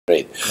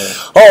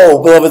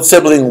Oh, beloved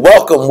sibling,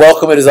 welcome,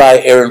 welcome. It is I,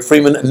 Aaron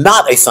Freeman,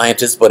 not a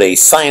scientist, but a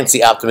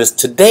sciencey optimist.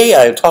 Today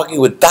I am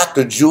talking with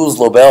Dr. Jules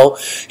Lobel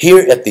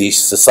here at the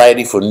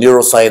Society for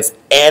Neuroscience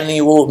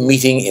annual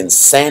meeting in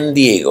San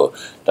Diego.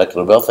 Dr.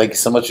 Lobel, thank you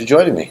so much for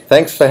joining me.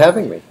 Thanks for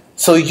having me.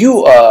 So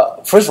you,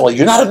 first of all,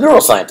 you're not a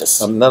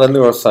neuroscientist. I'm not a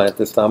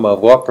neuroscientist. I'm a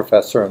law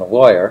professor and a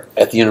lawyer.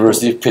 At the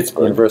University of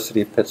Pittsburgh.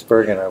 University of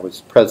Pittsburgh, and I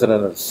was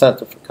president of the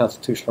Center for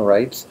Constitutional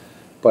Rights,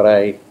 but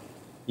I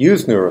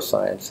use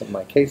neuroscience in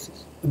my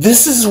cases.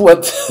 This is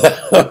what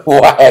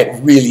why I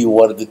really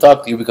wanted to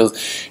talk to you,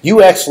 because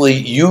you actually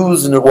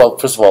use, well,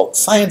 first of all,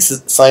 science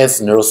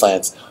and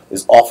neuroscience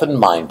is often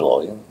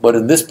mind-blowing, but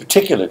in this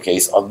particular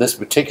case, on this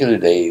particular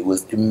day, it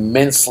was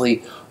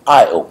immensely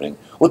eye-opening.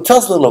 Well, tell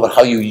us a little about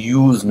how you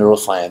use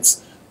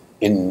neuroscience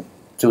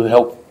to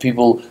help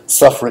people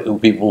suffering,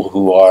 people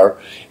who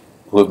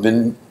have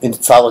been in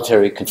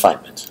solitary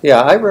confinement.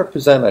 Yeah, I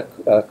represent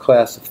a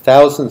class of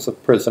thousands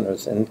of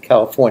prisoners in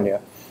California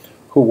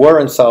who were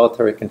in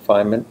solitary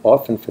confinement,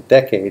 often for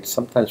decades,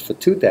 sometimes for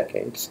 2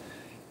 decades,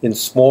 in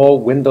small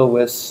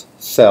windowless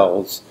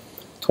cells,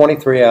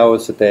 23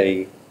 hours a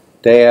day,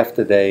 day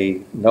after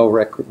day, no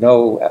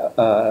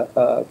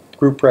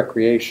group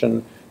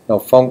recreation, no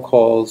phone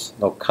calls,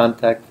 no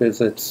contact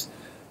visits,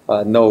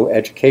 no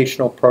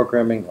educational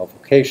programming, no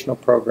vocational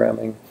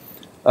programming,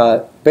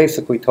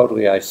 basically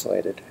totally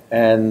isolated.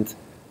 And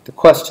the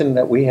question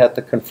that we had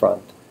to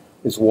confront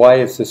is, why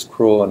is this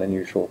cruel and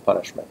unusual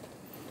punishment?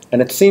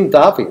 And it seemed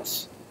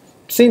obvious.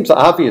 It seems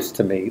obvious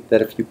to me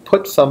that if you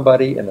put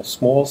somebody in a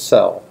small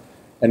cell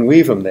and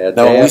leave them there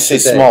now, when we say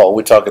small,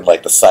 we're talking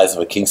like the size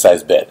of a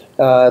king-size bed.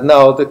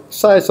 No, the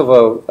size of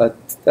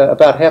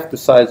about half the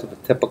size of a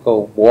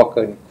typical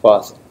walk-in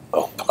closet.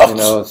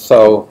 Oh,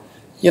 So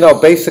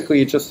basically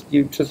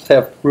you just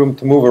have room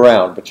to move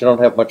around, but you don't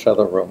have much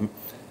other room,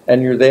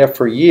 and you're there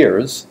for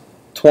years,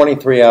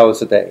 23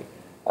 hours a day.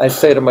 I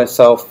say to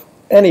myself,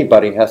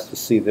 anybody has to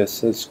see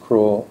this as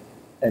cruel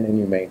and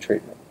inhumane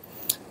treatment.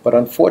 But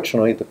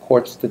unfortunately, the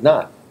courts did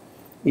not.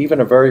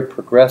 Even a very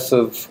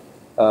progressive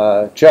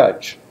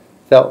judge,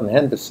 Thelton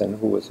Henderson,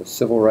 who was a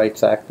civil rights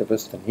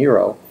activist and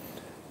hero,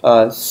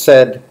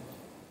 said,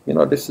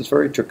 this is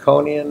very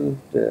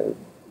draconian.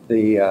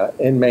 The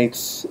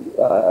inmates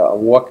are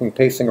walking,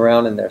 pacing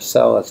around in their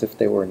cell as if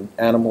they were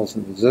animals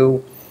in the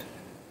zoo.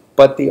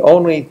 But the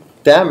only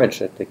damage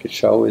that they could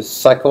show is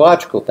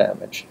psychological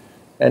damage.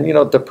 And,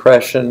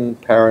 depression,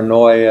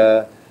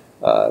 paranoia,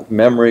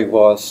 memory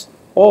loss,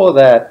 all of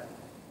that,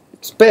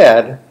 it's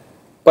bad,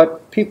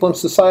 but people in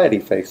society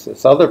face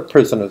this, other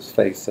prisoners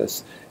face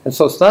this. And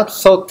so it's not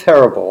so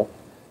terrible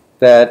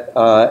that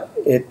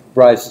it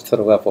rises to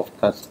the level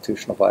of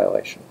constitutional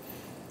violation.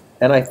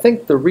 And I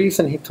think the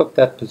reason he took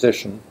that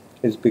position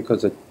is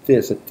because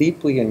there's a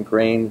deeply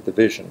ingrained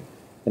division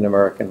in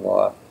American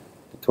law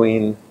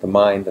between the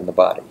mind and the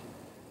body,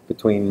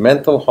 between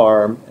mental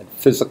harm and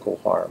physical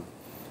harm,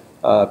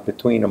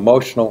 between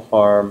emotional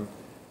harm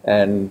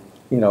and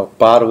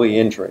bodily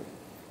injury.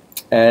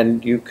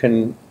 And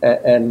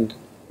and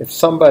if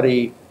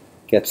somebody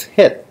gets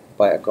hit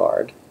by a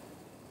guard,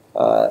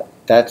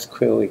 that's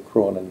clearly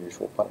cruel and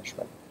unusual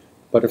punishment.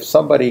 But if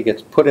somebody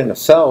gets put in a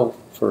cell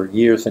for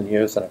years and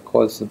years and it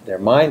causes their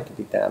mind to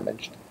be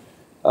damaged,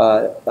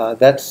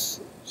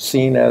 that's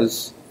seen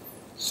as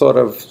sort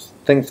of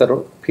things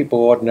that people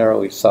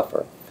ordinarily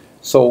suffer.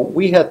 So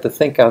we had to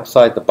think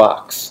outside the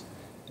box,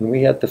 and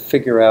we had to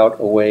figure out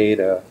a way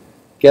to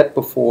get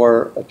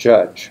before a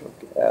judge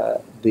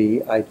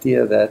the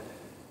idea that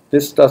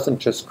this doesn't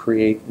just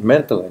create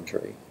mental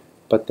injury,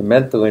 but the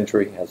mental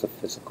injury has a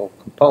physical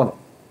component.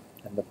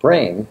 And the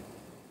brain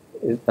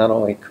not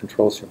only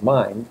controls your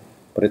mind,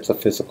 but it's a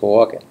physical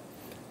organ.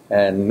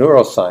 And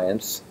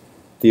neuroscience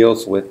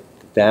deals with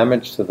the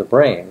damage to the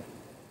brain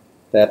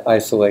that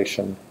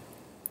isolation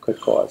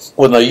could cause.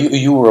 Well, now,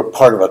 you were a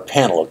part of a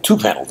panel, of 2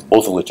 panels,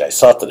 both of which I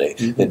saw today,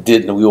 that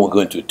did, and we won't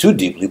go into it too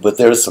deeply, but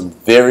there are some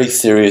very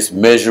serious,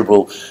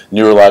 measurable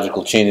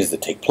neurological changes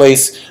that take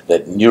place,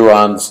 that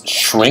neurons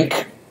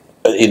shrink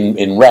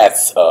in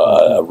rats.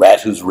 A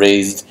rat who's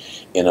raised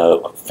in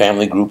a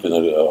family group, in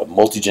a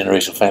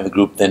multi-generational family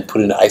group, then put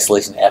into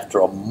isolation after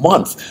a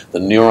month. The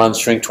neurons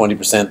shrink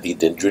 20%, the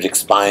dendritic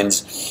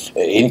spines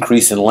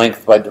increase in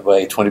length by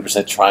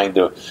 20%, trying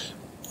to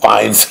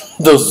find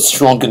those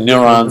shrunken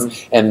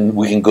neurons, and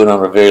we can go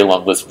down a very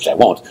long list, which I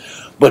won't.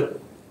 But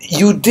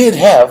you did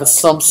have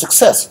some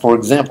success. For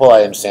example,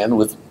 I understand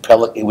with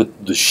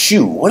the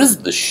shoe. What is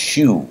the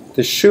shoe?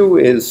 The shoe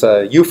is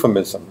a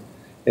euphemism.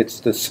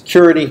 It's the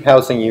security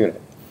housing unit,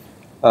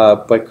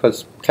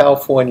 because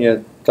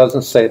California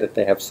doesn't say that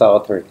they have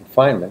solitary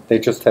confinement. They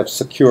just have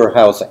secure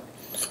housing.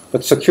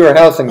 But secure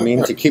housing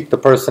means you keep the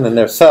person in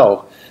their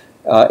cell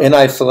in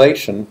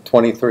isolation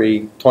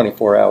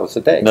 24 hours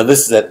a day. Now,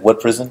 this is at what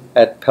prison?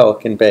 At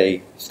Pelican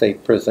Bay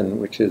State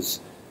Prison, which is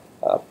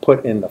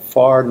put in the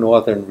far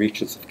northern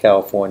reaches of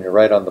California,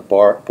 right on the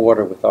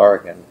border with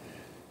Oregon.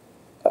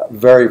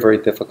 Very, very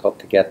difficult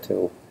to get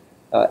to.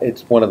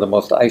 It's one of the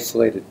most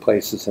isolated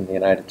places in the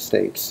United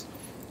States.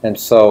 And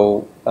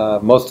so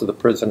most of the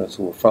prisoners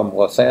who were from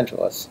Los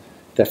Angeles,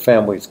 their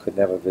families could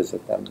never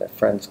visit them, their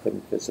friends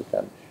couldn't visit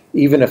them,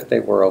 even if they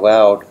were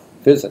allowed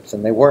visits,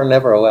 and they were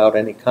never allowed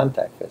any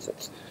contact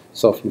visits.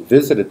 So if you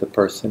visited the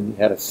person, you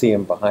had to see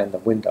him behind the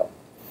window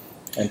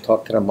and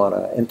talk to them on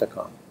an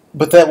intercom.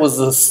 But that was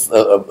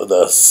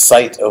the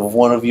site of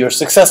one of your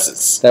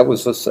successes. That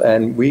was,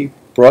 and we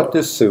brought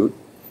this suit,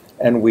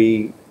 and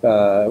we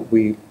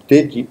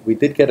did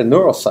get a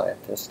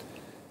neuroscientist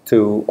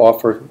to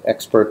offer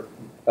expert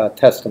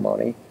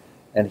testimony,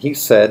 and he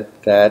said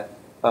that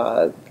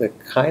the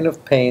kind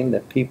of pain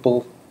that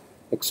people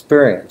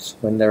experience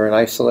when they're in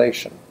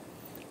isolation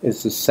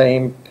is the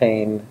same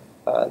pain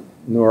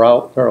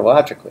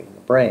neurologically in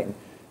the brain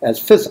as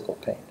physical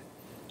pain.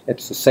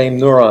 It's the same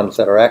neurons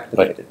that are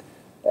activated.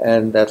 Right.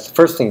 And that's the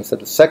first thing he said.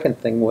 The second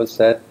thing was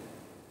that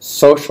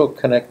social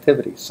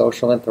connectivity,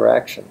 social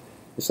interaction,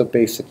 is a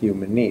basic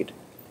human need.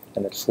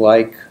 And it's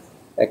like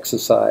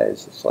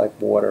exercise, it's like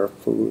water,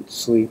 food,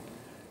 sleep.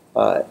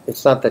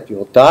 It's not that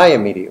you'll die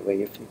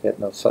immediately if you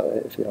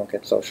don't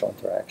get social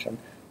interaction,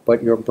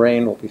 but your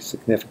brain will be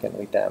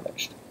significantly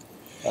damaged.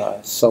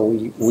 So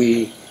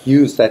we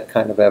use that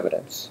kind of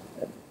evidence.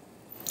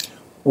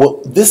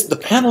 Well, the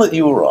panel that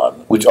you were on,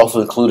 which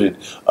also included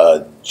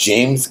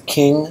James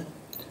King,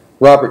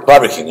 Robert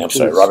King. I'm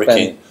sorry, Robert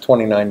King.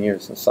 29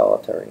 years in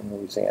solitary in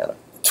Louisiana.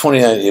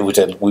 29, which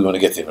we want to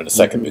get to in a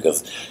second,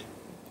 because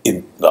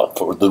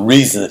for the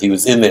reason that he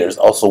was in there is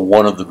also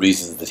one of the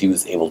reasons that he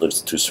was able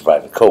to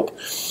survive and cope.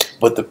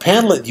 But the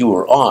panel that you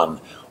were on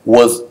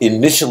was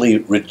initially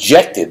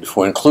rejected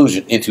for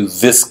inclusion into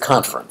this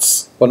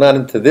conference. Well, not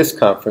into this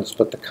conference,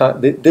 but the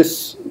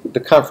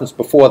conference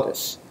before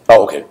this.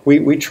 Oh, okay.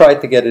 We tried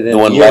to get it in the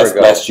one a year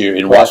ago. Last year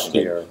in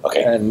Washington. Year,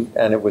 okay.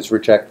 And it was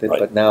rejected,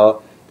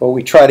 right. But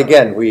we tried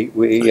again. We're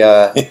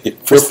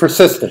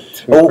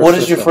persistent. What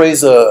is your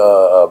phrase?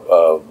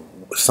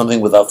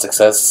 Something without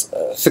success?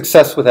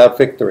 Success without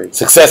victory.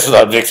 Success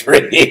without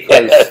victory.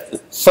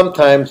 Because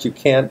sometimes you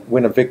can't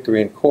win a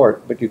victory in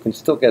court, but you can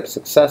still get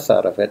success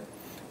out of it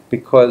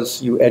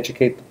because you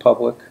educate the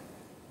public.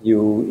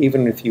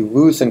 Even if you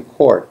lose in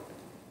court,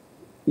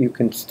 you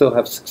can still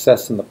have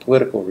success in the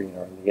political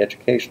arena and the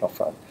educational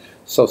front.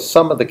 So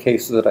some of the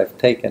cases that I've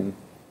taken,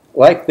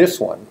 like this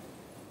one,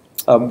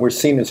 were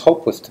seen as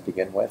hopeless to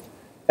begin with.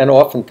 And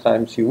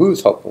oftentimes you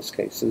lose hopeless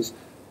cases,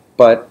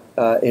 but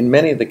in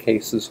many of the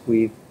cases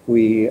we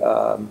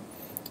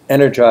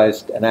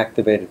energized and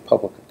activated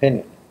public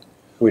opinion,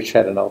 which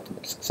had an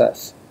ultimate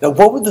success. Now,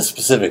 what were the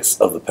specifics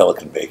of the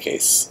Pelican Bay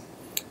case?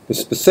 The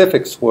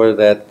specifics were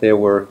that there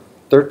were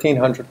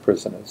 1,300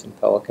 prisoners in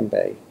Pelican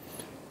Bay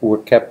who were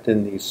kept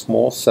in these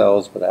small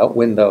cells without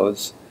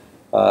windows,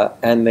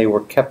 and they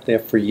were kept there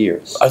for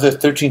years. Are there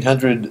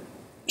 1,300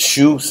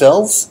 shoe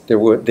cells? There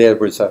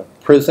was a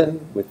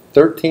prison with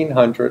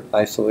 1,300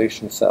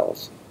 isolation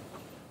cells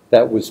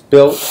that was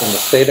built in the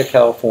state of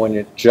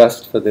California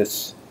just for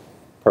this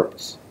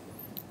purpose.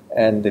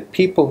 And the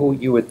people who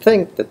you would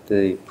think that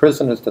the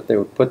prisoners that they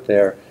would put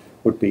there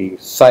would be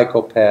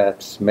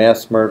psychopaths,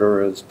 mass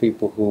murderers,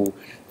 people who,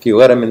 if you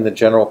let them in the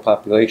general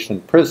population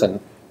in prison,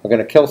 are going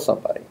to kill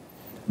somebody.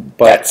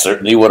 But, that's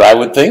certainly what I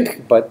would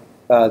think. But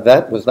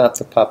that was not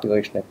the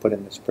population they put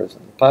in this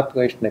prison. The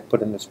population they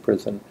put in this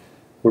prison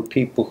were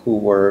people who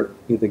were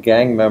either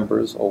gang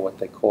members or what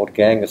they called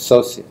gang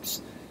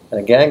associates. And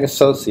a gang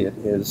associate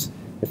is,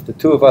 if the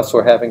two of us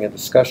were having a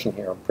discussion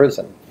here in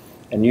prison,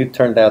 and you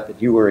turned out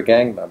that you were a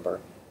gang member,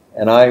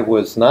 and I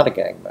was not a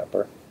gang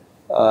member,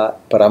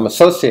 but I'm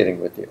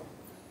associating with you.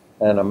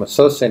 And I'm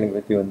associating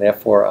with you, and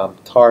therefore I'm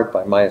tarred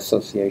by my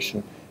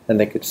association, and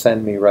they could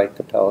send me right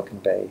to Pelican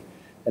Bay.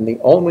 And the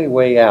only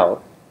way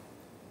out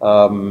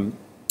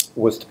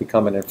was to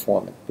become an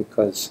informant,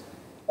 because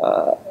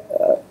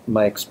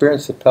my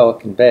experience at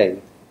Pelican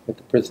Bay, with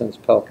the prisons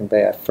at Pelican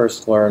Bay, I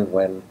first learned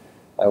when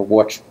I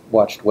watched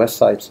West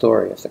Side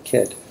Story as a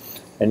kid.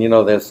 And you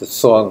know, there's the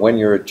song, "When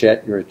you're a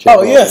jet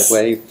oh, yes.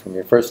 away from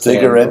your first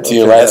cigarette to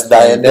your last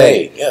dying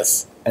day."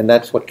 Yes. And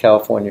that's what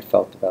California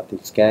felt about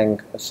these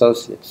gang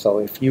associates. So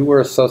if you were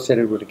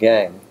associated with a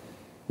gang,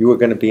 you were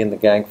going to be in the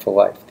gang for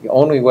life. The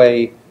only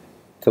way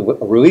to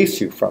release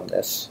you from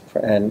this,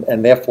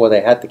 and therefore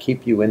they had to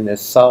keep you in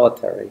this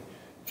solitary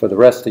for the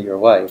rest of your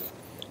life.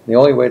 The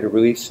only way to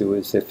release you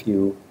is if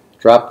you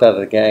dropped out of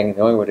the gang, and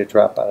the only way to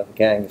drop out of the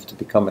gang is to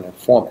become an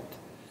informant.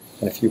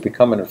 And if you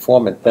become an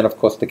informant, then of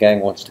course the gang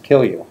wants to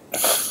kill you.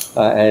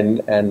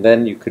 And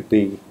then you could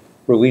be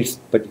released,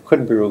 but you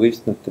couldn't be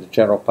released into the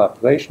general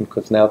population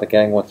because now the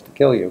gang wants to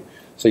kill you.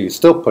 So you're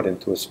still put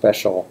into a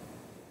special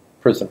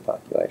prison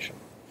population.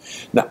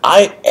 Now,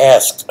 I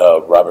asked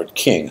Robert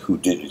King, who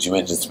did, as you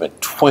mentioned,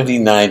 spent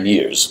 29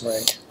 years,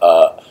 right,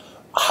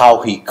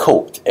 how he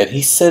coped. And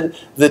he said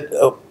that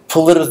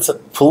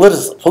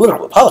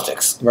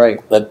politics,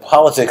 right, that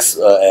politics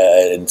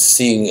and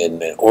seeing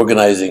and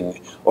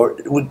organizing, or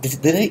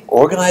did they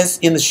organize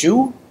in the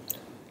shoe?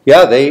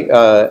 Yeah,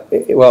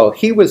 well,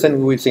 he was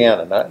in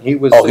Louisiana. He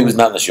was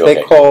not in the shoe.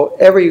 They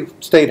every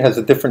state has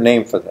a different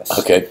name for this.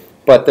 Okay.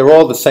 But they're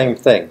all the same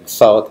thing,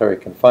 solitary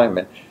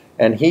confinement.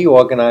 And he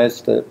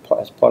organized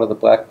as part of the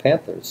Black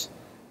Panthers.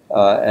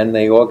 And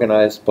they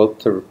organized both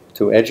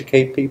to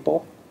educate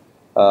people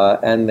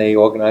and they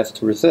organized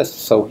to resist.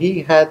 So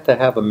he had to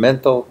have a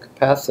mental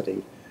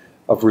capacity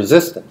of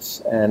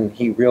resistance. And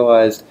he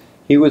realized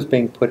he was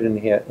being put in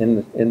here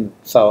in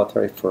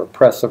solitary for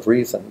oppressive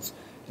reasons.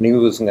 And he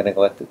wasn't going to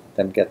let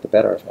them get the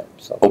better of him.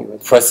 So he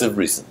was, oppressive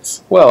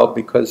reasons? Well,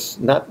 because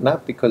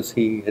not because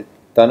he had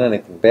done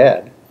anything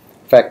bad.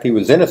 In fact, he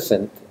was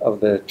innocent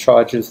of the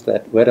charges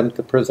that led him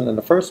to prison in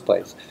the first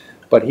place.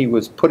 But he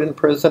was put in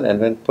prison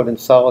and then put in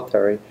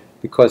solitary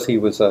because he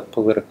was a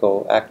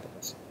political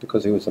activist,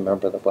 because he was a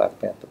member of the Black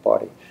Panther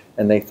Party.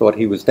 And they thought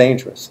he was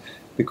dangerous.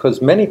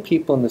 Because many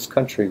people in this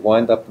country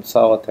wind up in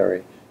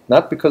solitary,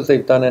 not because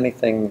they've done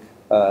anything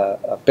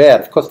bad.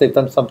 Of course, they've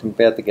done something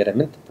bad to get him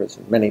into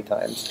prison many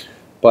times.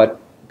 But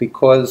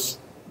because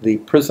the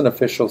prison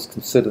officials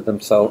consider them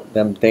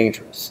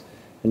dangerous.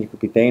 And you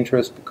could be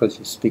dangerous because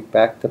you speak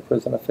back to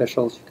prison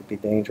officials. You could be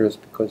dangerous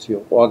because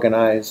you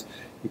organize.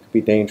 You could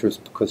be dangerous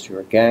because you're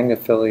a gang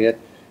affiliate.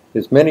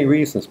 There's many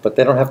reasons, but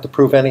they don't have to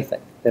prove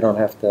anything. They don't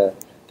have to.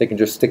 They can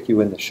just stick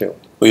you in the shoe.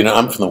 Well, you know,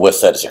 I'm from the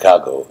west side of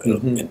Chicago.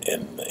 In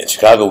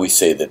Chicago, we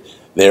say that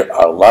there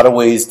are a lot of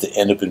ways to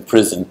end up in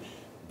prison.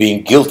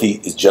 Being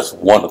guilty is just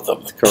one of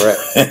them. Correct.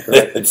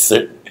 It's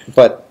certain.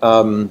 But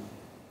in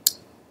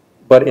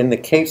the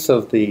case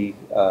of the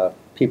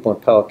people in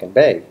Pelican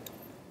Bay,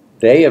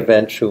 they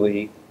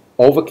eventually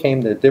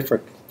overcame their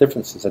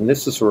differences. And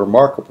this is a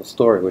remarkable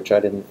story, which I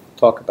didn't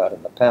talk about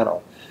in the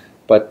panel.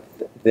 But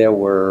there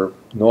were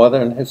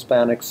northern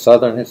Hispanics,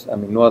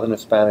 northern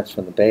Hispanics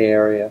from the Bay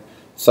Area,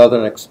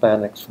 southern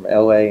Hispanics from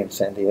LA and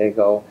San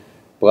Diego,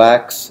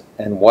 blacks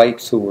and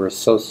whites who were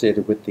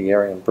associated with the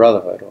Aryan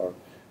Brotherhood, or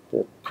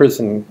the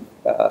prison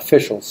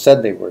officials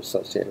said they were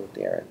associated with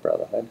the Aryan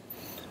Brotherhood.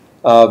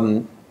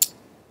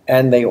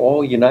 And they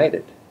all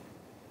united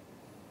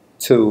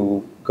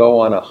to go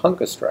on a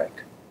hunger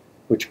strike,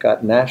 which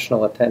got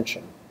national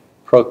attention,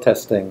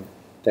 protesting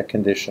their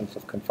conditions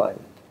of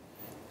confinement.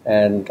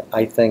 And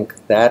I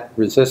think that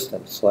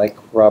resistance, like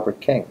Robert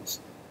King's,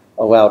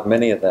 allowed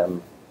many of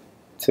them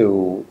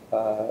to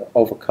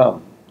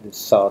overcome this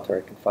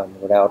solitary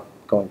confinement without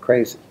going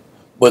crazy.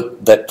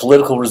 But that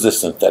political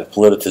resistance, that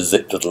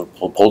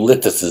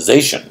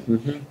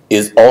politicization,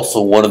 is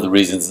also one of the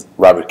reasons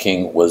Robert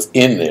King was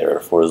in there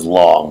for as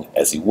long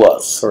as he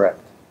was. Correct.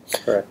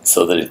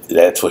 So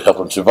that's what helped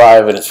him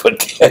survive, and it's what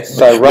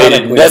made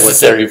it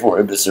necessary for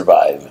him to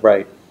survive.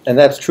 Right. And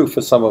that's true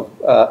for some of,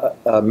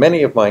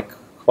 many of my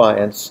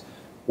clients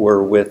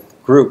were with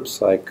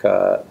groups like,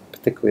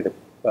 particularly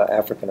the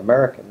African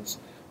Americans,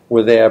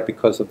 were there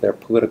because of their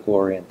political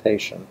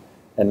orientation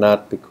and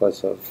not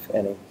because of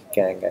any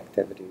gang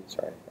activities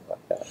or anything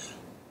like that.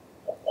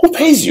 Who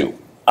pays you?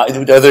 Are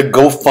there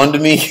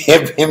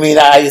GoFundMe? I mean,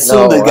 I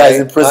assume the guys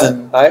in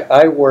prison.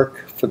 I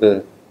work for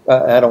the.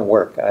 I don't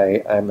work.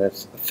 I'm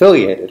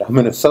affiliated. I'm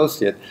an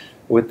associate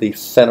with the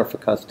Center for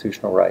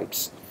Constitutional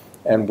Rights,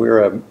 and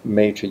we're a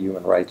major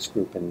human rights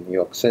group in New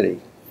York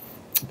City.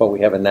 But we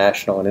have a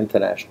national and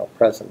international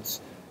presence,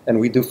 and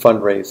we do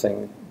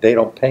fundraising. They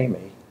don't pay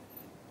me.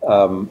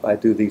 I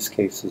do these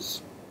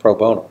cases pro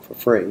bono for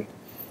free.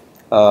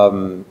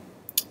 I'm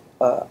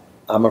a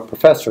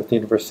professor at the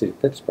University of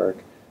Pittsburgh.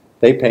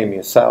 They pay me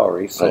a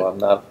salary, so I'm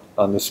not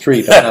on the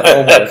street. I'm not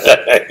homeless.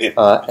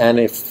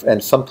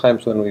 And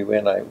sometimes when we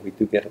win, we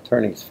do get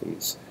attorney's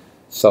fees.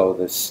 So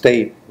the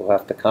state will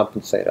have to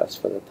compensate us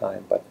for the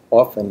time. But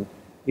often,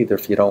 either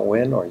if you don't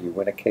win or you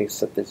win a case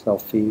that there's no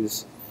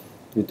fees,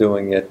 you're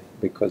doing it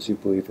because you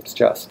believe it's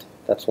just.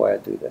 That's why I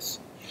do this.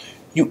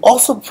 You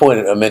also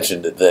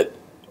mentioned that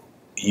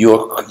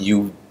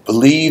you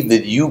believe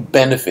that you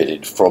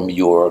benefited from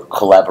your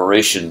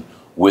collaboration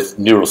with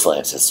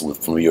neuroscientists,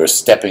 from your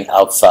stepping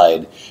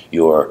outside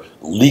your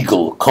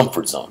legal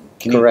comfort zone.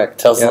 Can you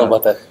tell us a little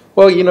about that?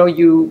 Well,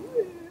 you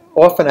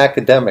often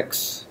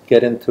academics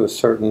get into a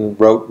certain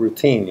rote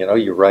routine.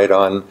 You write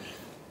on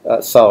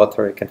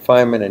solitary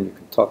confinement, and you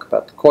can talk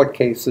about the court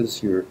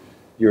cases.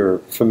 You're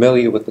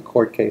familiar with the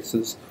court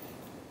cases.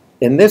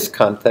 In this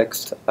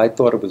context, I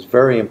thought it was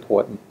very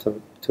important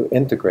to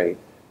integrate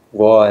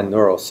law and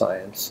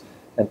neuroscience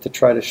and to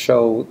try to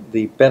show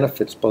the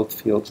benefits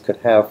both fields could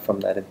have from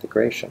that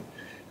integration.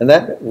 And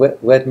that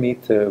led me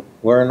to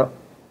learn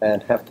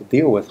and have to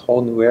deal with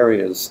whole new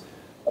areas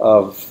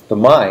of the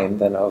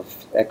mind and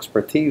of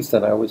expertise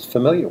that I was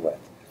familiar with.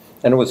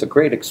 And it was a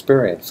great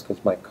experience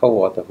because my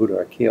co-author,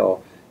 Huda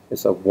Akil,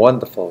 is a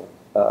wonderful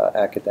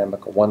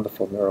academic, a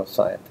wonderful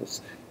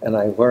neuroscientist, and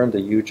I learned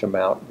a huge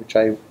amount, which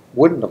I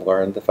wouldn't have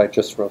learned if I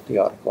just wrote the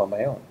article on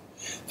my own.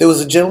 There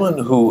was a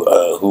gentleman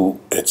who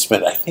had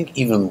spent, I think,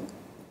 even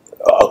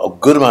a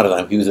good amount of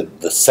time. He was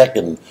at the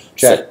second...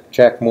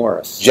 Jack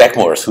Morris. Jack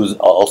Morris, who's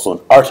also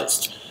an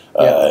artist,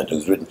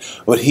 who's written.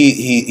 But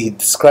he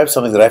described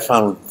something that I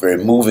found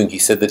very moving. He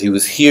said that he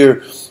was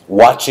here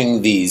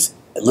watching these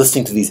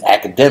listening to these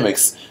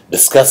academics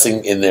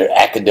discussing in their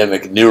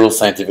academic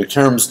neuroscientific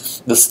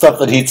terms the stuff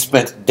that he'd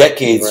spent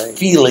decades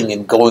feeling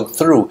and going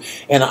through.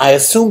 And I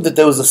assumed that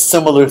there was a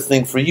similar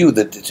thing for you,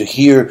 that to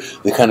hear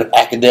the kind of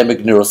academic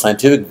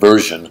neuroscientific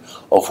version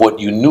of what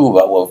you knew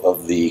about,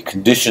 of the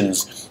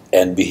conditions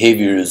and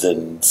behaviors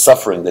and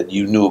suffering that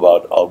you knew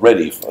about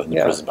already in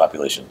the prison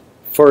population.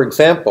 For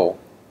example,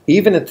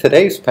 even in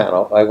today's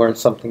panel, I learned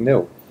something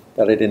new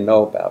that I didn't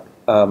know about,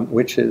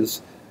 which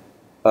is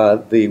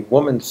the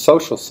woman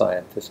social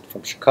scientist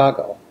from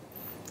Chicago.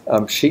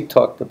 She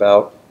talked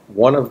about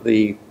one of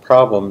the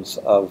problems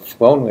of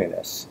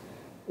loneliness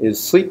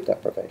is sleep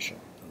deprivation.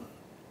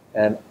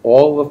 And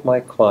all of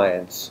my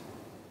clients,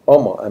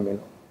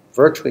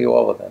 virtually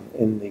all of them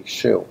in the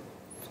SHU,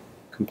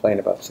 complain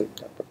about sleep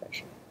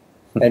deprivation.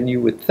 And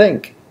you would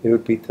think it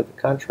would be to the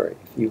contrary.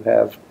 If you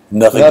have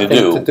nothing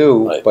to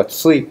do but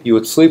sleep, you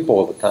would sleep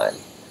all the time.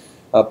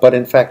 But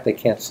in fact, they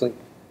can't sleep.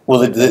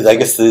 Well, I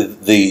guess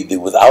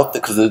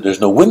because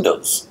there's no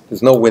windows.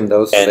 There's no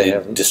windows. And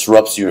it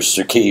disrupts your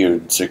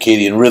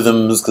circadian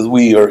rhythms, because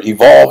we are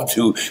evolved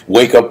to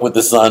wake up with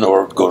the sun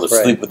or go to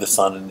sleep with the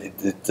sun. And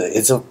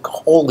it's a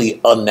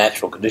wholly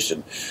unnatural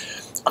condition.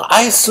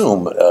 I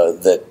assume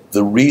that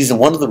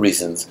one of the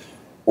reasons,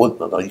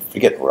 I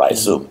forget what I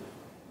assume.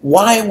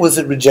 Why was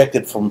it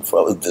rejected from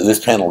this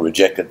panel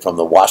rejected from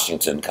the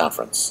Washington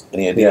conference?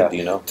 Any idea? Do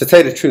you know? To tell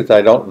you the truth,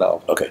 I don't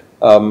know. Okay.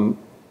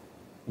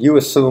 You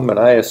assume, and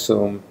I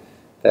assume,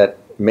 that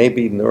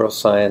maybe the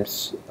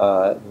Neuroscience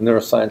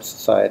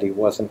Society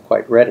wasn't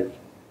quite ready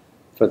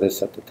for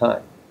this at the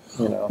time.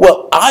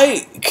 Well,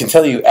 I can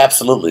tell you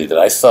absolutely that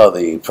I saw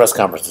the press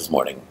conference this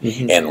morning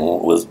and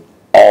was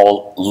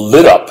all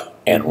lit up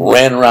and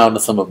ran around to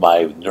some of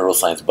my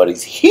neuroscience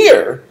buddies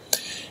here.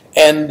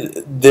 And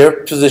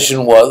their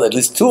position was, at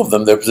least two of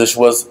them, their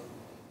position was,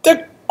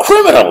 they're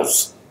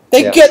criminals.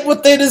 They get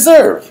what they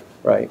deserve.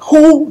 Right.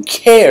 Who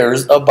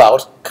cares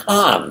about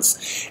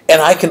cons?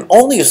 And I can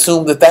only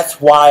assume that that's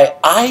why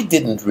I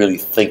didn't really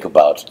think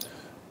about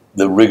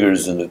the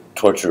rigors and the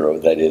torture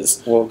that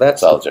is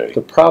solitary.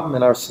 The problem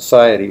in our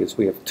society is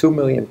we have 2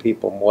 million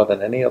people, more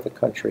than any other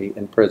country,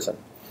 in prison.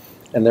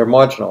 And they're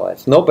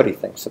marginalized. Nobody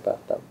thinks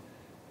about them.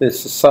 The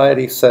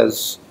society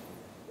says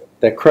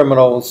they're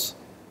criminals,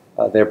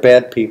 they're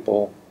bad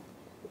people,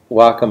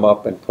 lock them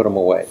up and put them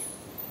away.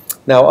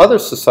 Now, other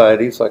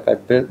societies, like I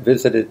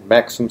visited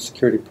maximum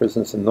security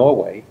prisons in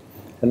Norway,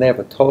 and they have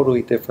a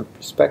totally different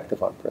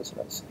perspective on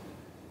prisoners.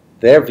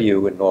 Their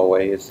view in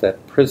Norway is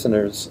that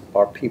prisoners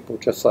are people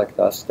just like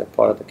us. They're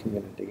part of the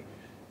community.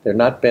 They're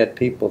not bad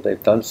people.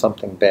 They've done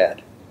something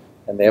bad,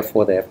 and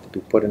therefore they have to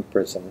be put in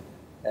prison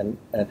and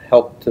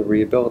help to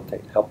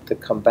rehabilitate, help to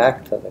come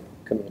back to the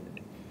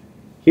community.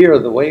 Here,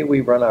 the way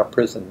we run our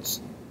prisons,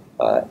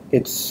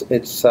 it's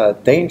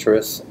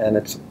dangerous and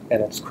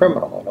it's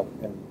criminal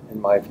in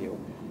my view,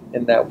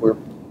 in that we're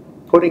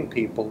putting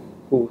people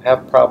who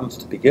have problems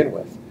to begin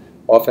with,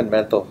 often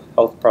mental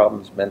health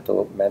problems,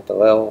 mental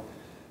ill,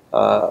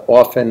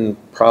 often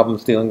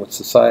problems dealing with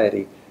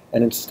society,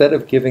 and instead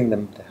of giving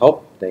them the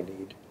help they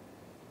need,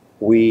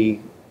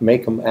 we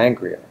make them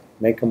angrier,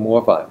 make them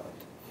more violent,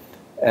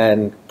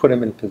 and put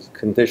them in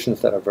conditions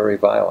that are very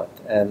violent.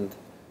 And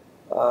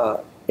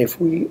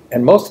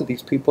most of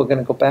these people are going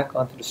to go back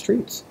onto the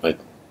streets. Right.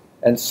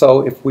 And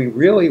so if we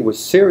really were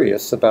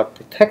serious about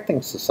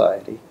protecting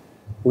society,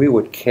 we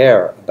would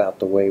care about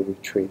the way we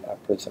treat our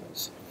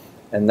prisoners.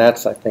 And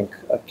that's, I think,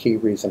 a key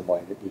reason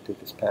why we do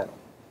this panel.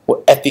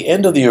 Well, at the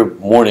end of your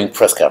morning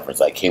press conference,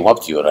 I came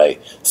up to you and I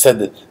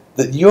said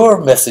that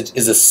your message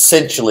is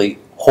essentially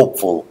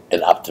hopeful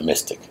and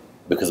optimistic.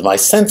 Because my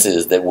sense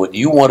is that what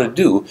you want to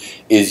do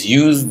is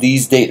use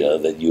these data,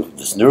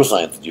 this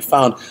neuroscience that you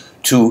found,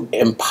 to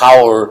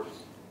empower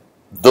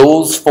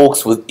those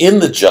folks within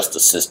the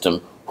justice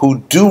system who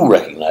do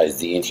recognize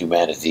the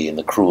inhumanity and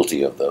the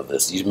cruelty of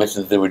this. You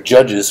mentioned that there were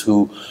judges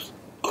who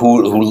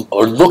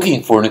are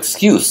looking for an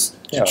excuse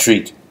to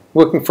treat.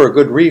 Looking for a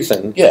good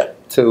reason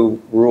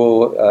to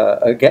rule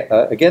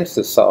against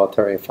this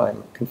solitary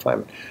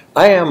confinement.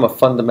 I am a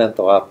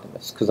fundamental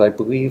optimist because I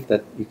believe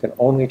that you can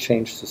only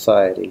change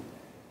society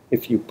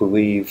if you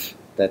believe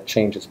that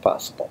change is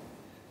possible.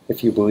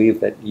 If you believe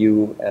that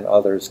you and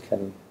others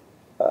can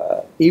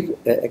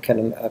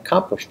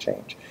accomplish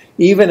change.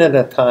 Even in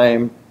a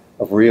time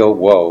of real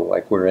woe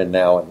like we're in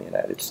now in the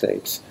United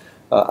States,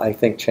 I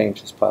think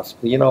change is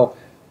possible. You know,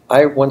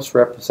 I once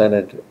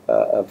represented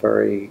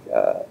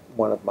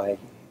one of my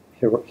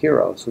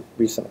heroes who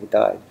recently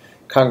died,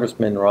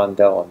 Congressman Ron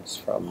Dellums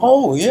from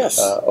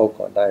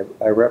Oakland.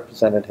 I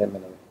represented him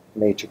in a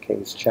major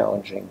case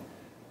challenging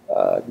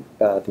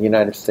the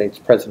United States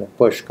President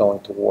Bush going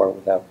to war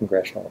without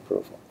congressional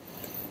approval.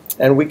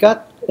 And we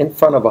got in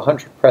front of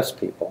 100 press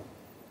people,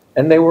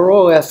 and they were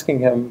all asking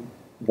him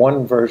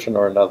one version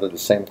or another the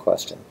same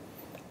question.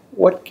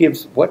 What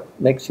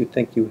makes you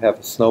think you have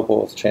a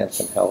snowball's chance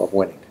in hell of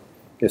winning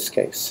this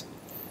case?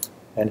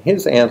 And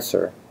his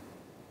answer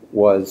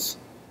was,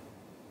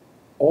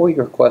 all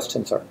your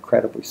questions are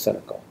incredibly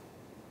cynical,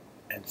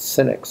 and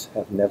cynics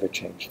have never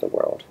changed the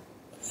world.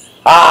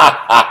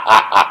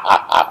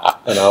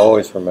 And I'll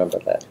always remember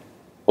that.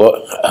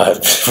 Well,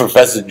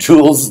 Professor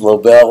Jules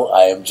Lobel,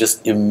 I am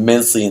just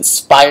immensely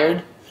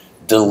inspired,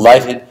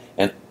 delighted,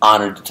 and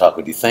honored to talk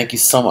with you. Thank you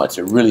so much.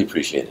 I really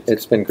appreciate it.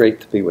 It's been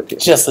great to be with you.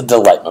 Just a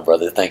delight, my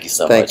brother. Thank you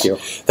so much. Thank you.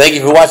 Thank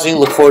you for watching.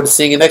 Look forward to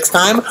seeing you next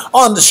time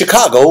on the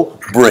Chicago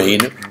Brain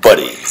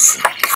Buddies.